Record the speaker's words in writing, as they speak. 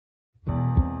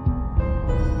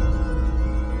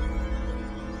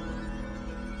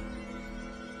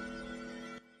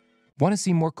Want to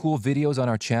see more cool videos on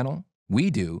our channel?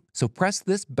 We do, so press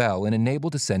this bell and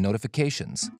enable to send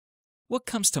notifications. What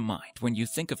comes to mind when you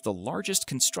think of the largest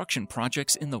construction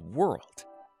projects in the world?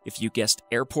 If you guessed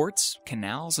airports,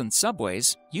 canals, and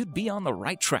subways, you'd be on the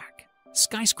right track.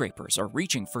 Skyscrapers are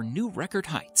reaching for new record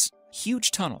heights.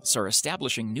 Huge tunnels are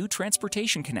establishing new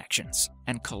transportation connections,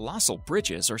 and colossal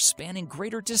bridges are spanning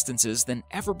greater distances than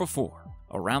ever before.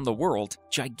 Around the world,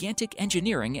 gigantic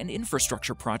engineering and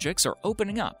infrastructure projects are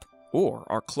opening up or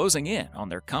are closing in on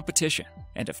their competition.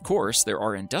 And of course, there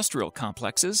are industrial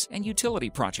complexes and utility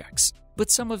projects.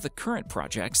 But some of the current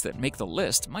projects that make the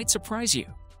list might surprise you.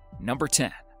 Number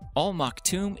 10. Al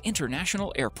Maktoum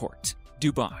International Airport,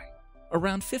 Dubai.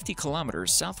 Around 50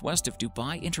 kilometers southwest of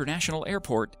Dubai International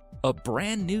Airport, a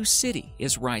brand new city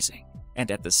is rising.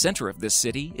 And at the center of this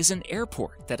city is an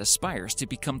airport that aspires to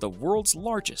become the world's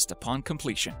largest upon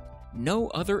completion. No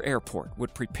other airport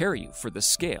would prepare you for the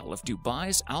scale of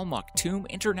Dubai's Al Maktoum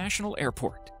International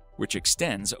Airport, which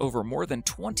extends over more than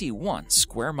 21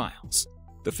 square miles.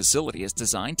 The facility is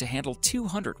designed to handle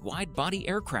 200 wide-body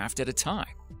aircraft at a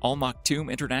time. Al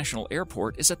Maktoum International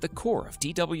Airport is at the core of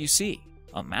DWC,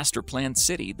 a master-planned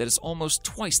city that is almost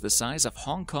twice the size of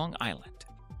Hong Kong Island.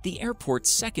 The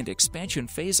airport's second expansion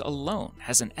phase alone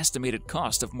has an estimated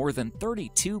cost of more than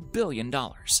 $32 billion.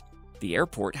 The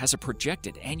airport has a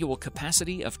projected annual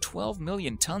capacity of 12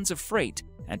 million tons of freight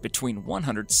and between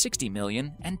 160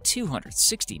 million and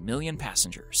 260 million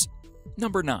passengers.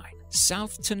 Number 9.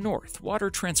 South to North Water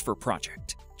Transfer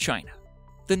Project, China.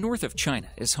 The north of China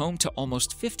is home to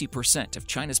almost 50% of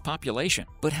China's population,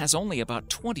 but has only about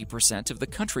 20% of the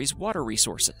country's water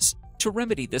resources. To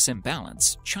remedy this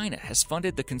imbalance, China has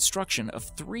funded the construction of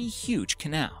 3 huge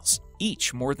canals,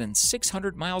 each more than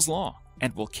 600 miles long,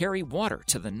 and will carry water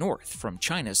to the north from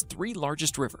China's 3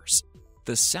 largest rivers.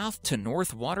 The South to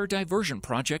North Water Diversion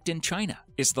Project in China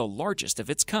is the largest of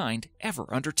its kind ever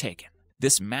undertaken.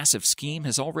 This massive scheme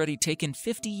has already taken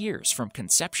 50 years from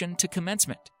conception to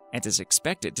commencement and is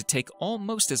expected to take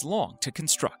almost as long to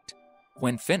construct.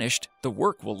 When finished, the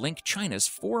work will link China's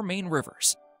 4 main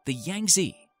rivers, the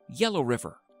Yangtze, Yellow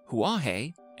River,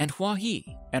 Huahe, and Huahe,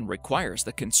 and requires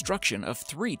the construction of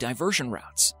 3 diversion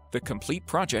routes. The complete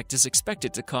project is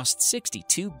expected to cost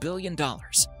 $62 billion,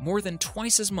 more than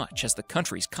twice as much as the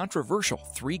country's controversial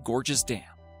Three Gorges Dam.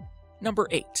 Number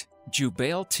 8.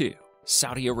 Jubail 2,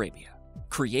 Saudi Arabia.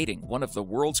 Creating one of the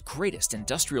world's greatest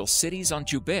industrial cities on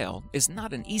Jubail is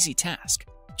not an easy task.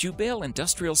 Jubail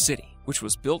Industrial City, which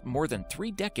was built more than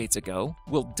 3 decades ago,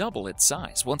 will double its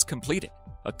size once completed.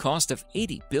 A cost of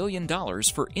 $80 billion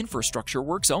for infrastructure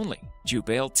works only.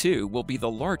 Jubail 2 will be the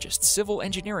largest civil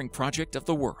engineering project of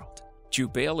the world.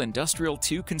 Jubail Industrial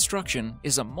 2 construction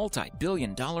is a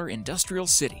multi-billion-dollar industrial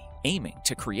city aiming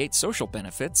to create social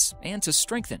benefits and to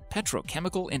strengthen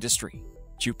petrochemical industry.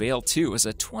 Jubail 2 is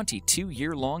a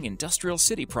 22-year-long industrial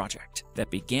city project that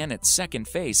began its second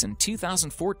phase in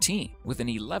 2014 with an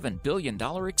 $11 billion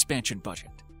expansion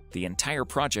budget. The entire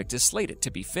project is slated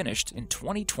to be finished in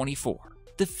 2024.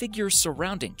 The figures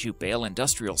surrounding Jubail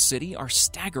Industrial City are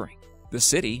staggering. The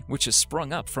city, which has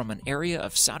sprung up from an area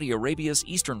of Saudi Arabia's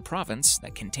eastern province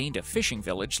that contained a fishing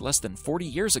village less than 40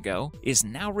 years ago, is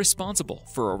now responsible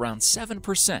for around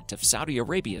 7% of Saudi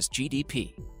Arabia's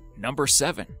GDP. Number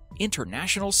 7.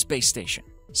 International Space Station,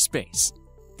 Space.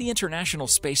 The International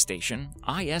Space Station,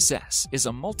 ISS, is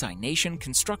a multi-nation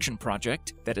construction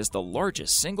project that is the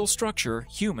largest single structure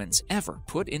humans ever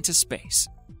put into space.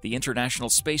 The International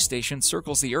Space Station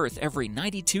circles the Earth every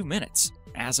 92 minutes.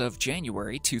 As of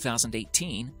January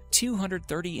 2018,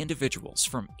 230 individuals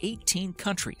from 18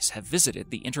 countries have visited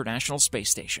the International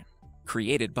Space Station.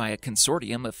 Created by a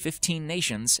consortium of 15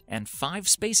 nations and 5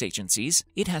 space agencies,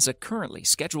 it has a currently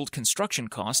scheduled construction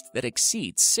cost that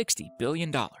exceeds $60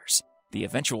 billion. The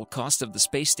eventual cost of the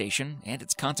space station and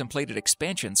its contemplated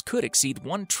expansions could exceed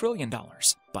 $1 trillion,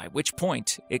 by which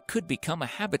point it could become a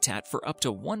habitat for up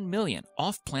to 1 million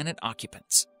off-planet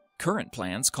occupants. Current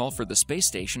plans call for the space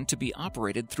station to be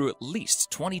operated through at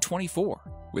least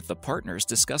 2024, with the partners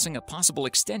discussing a possible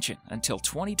extension until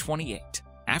 2028.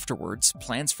 Afterwards,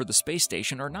 plans for the space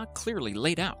station are not clearly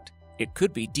laid out. It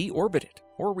could be deorbited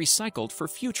or recycled for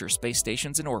future space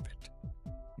stations in orbit.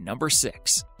 Number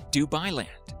 6. Dubai Land,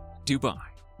 Dubai.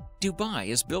 Dubai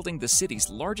is building the city's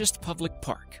largest public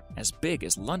park, as big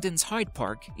as London's Hyde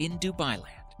Park in Dubai Land.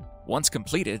 Once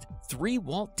completed, 3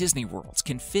 Walt Disney Worlds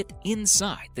can fit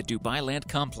inside the Dubai Land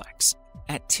complex.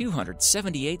 At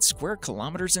 278 square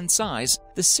kilometers in size,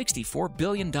 the $64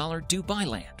 billion Dubai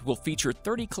Land will feature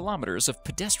 30 kilometers of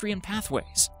pedestrian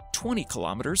pathways, 20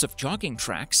 kilometers of jogging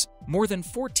tracks, more than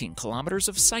 14 kilometers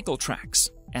of cycle tracks,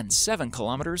 and 7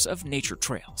 kilometers of nature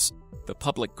trails. The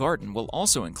public garden will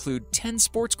also include 10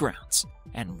 sports grounds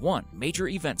and 1 major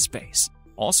event space.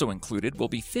 Also included will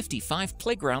be 55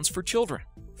 playgrounds for children,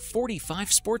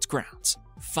 45 sports grounds,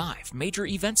 5 major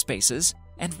event spaces,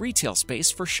 and retail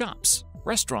space for shops,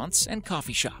 restaurants, and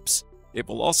coffee shops. It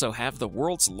will also have the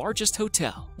world's largest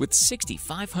hotel with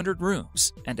 6,500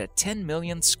 rooms and a 10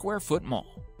 million square foot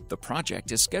mall. The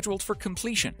project is scheduled for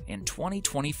completion in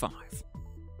 2025.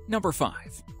 Number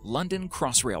 5. London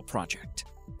Crossrail Project.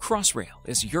 Crossrail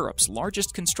is Europe's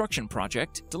largest construction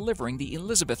project, delivering the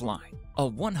Elizabeth Line, a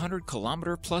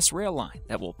 100-kilometer-plus rail line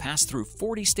that will pass through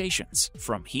 40 stations,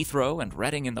 from Heathrow and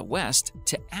Reading in the west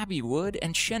to Abbey Wood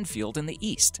and Shenfield in the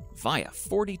east, via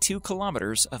 42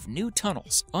 kilometers of new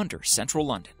tunnels under central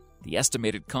London. The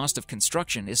estimated cost of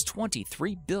construction is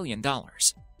 $23 billion.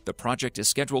 The project is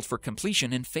scheduled for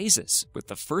completion in phases, with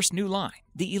the first new line,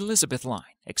 the Elizabeth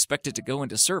Line, expected to go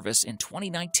into service in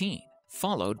 2019.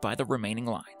 Followed by the remaining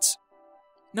lines.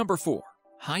 Number 4.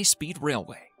 High-Speed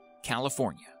Railway,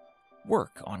 California.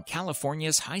 Work on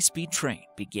California's high-speed train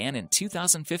began in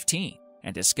 2015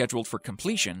 and is scheduled for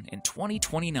completion in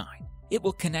 2029. It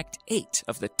will connect 8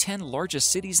 of the 10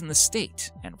 largest cities in the state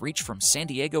and reach from San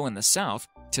Diego in the south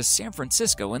to San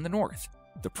Francisco in the north.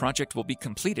 The project will be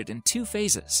completed in 2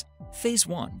 phases. Phase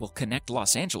 1 will connect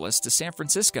Los Angeles to San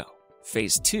Francisco.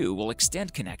 Phase 2 will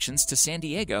extend connections to San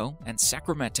Diego and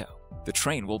Sacramento. The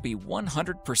train will be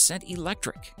 100%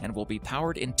 electric and will be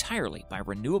powered entirely by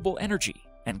renewable energy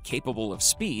and capable of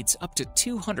speeds up to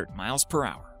 200 miles per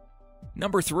hour.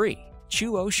 Number 3.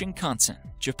 Chuo Shinkansen,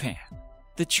 Japan.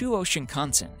 The Chuo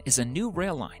Shinkansen is a new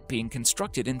rail line being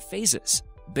constructed in phases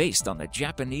based on the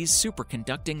Japanese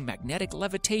superconducting magnetic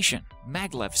levitation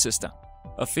maglev system.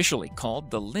 Officially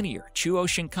called the linear Chuo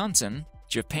Shinkansen,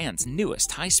 Japan's newest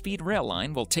high-speed rail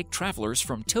line will take travelers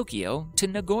from Tokyo to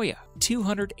Nagoya,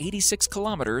 286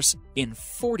 kilometers in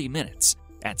 40 minutes,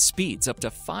 at speeds up to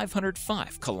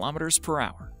 505 kilometers per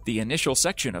hour. The initial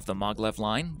section of the maglev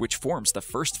line, which forms the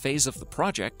first phase of the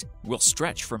project, will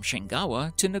stretch from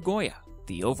Shingawa to Nagoya.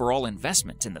 The overall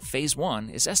investment in the Phase 1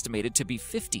 is estimated to be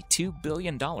 $52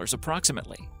 billion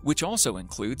approximately, which also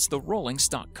includes the rolling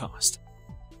stock cost.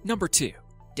 Number 2.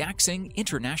 Daxing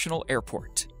International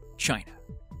Airport, China.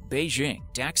 Beijing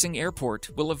Daxing Airport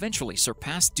will eventually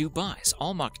surpass Dubai's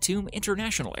Al Maktoum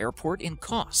International Airport in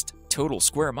cost, total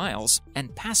square miles,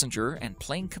 and passenger and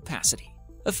plane capacity.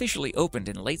 Officially opened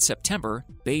in late September,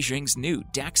 Beijing's new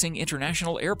Daxing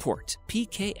International Airport,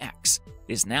 PKX,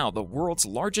 is now the world's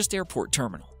largest airport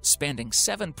terminal, spanning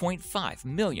 7.5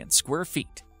 million square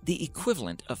feet, the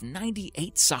equivalent of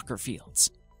 98 soccer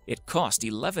fields. It cost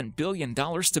 $11 billion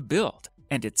to build,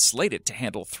 and it's slated to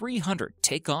handle 300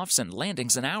 takeoffs and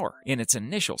landings an hour in its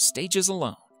initial stages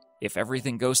alone. If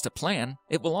everything goes to plan,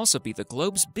 it will also be the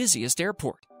globe's busiest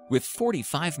airport, with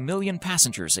 45 million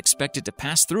passengers expected to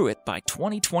pass through it by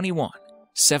 2021,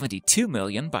 72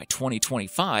 million by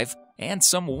 2025, and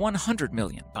some 100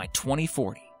 million by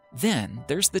 2040. Then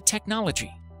there's the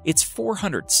technology. Its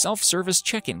 400 self-service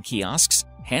check-in kiosks,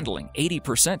 handling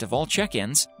 80% of all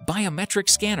check-ins, biometric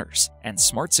scanners, and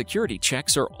smart security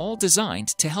checks are all designed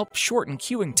to help shorten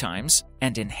queuing times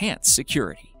and enhance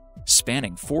security.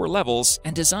 Spanning 4 levels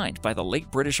and designed by the late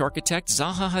British architect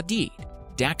Zaha Hadid,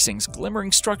 Daxing's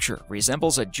glimmering structure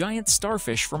resembles a giant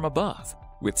starfish from above,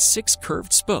 with 6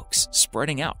 curved spokes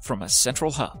spreading out from a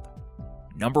central hub.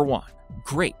 Number 1.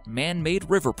 Great Man-Made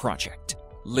River Project,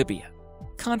 Libya.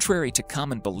 Contrary to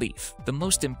common belief, the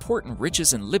most important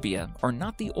riches in Libya are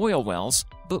not the oil wells,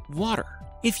 but water.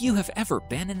 If you have ever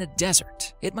been in a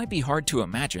desert, it might be hard to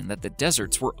imagine that the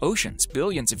deserts were oceans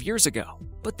billions of years ago,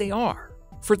 but they are.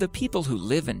 For the people who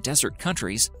live in desert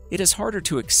countries, it is harder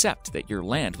to accept that your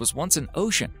land was once an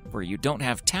ocean where you don't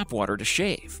have tap water to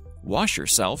shave, wash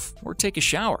yourself, or take a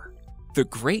shower. The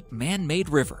Great Man-Made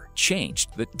River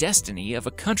changed the destiny of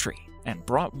a country and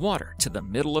brought water to the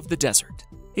middle of the desert.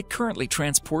 It currently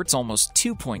transports almost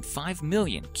 2.5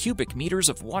 million cubic meters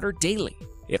of water daily.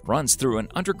 It runs through an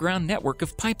underground network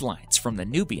of pipelines from the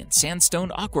Nubian sandstone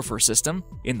aquifer system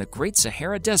in the Great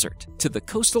Sahara Desert to the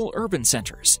coastal urban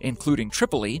centers, including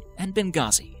Tripoli and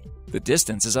Benghazi. The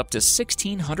distance is up to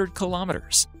 1,600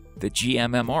 kilometers. The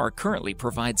GMMR currently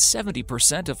provides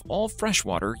 70% of all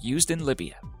freshwater used in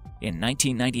Libya. In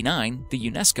 1999,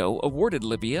 the UNESCO awarded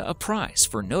Libya a prize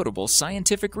for notable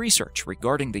scientific research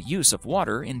regarding the use of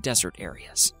water in desert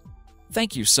areas.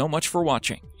 Thank you so much for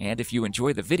watching, and if you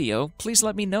enjoy the video, please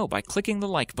let me know by clicking the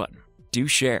like button. Do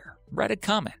share, write a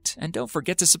comment, and don't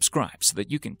forget to subscribe so that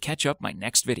you can catch up my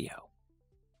next video.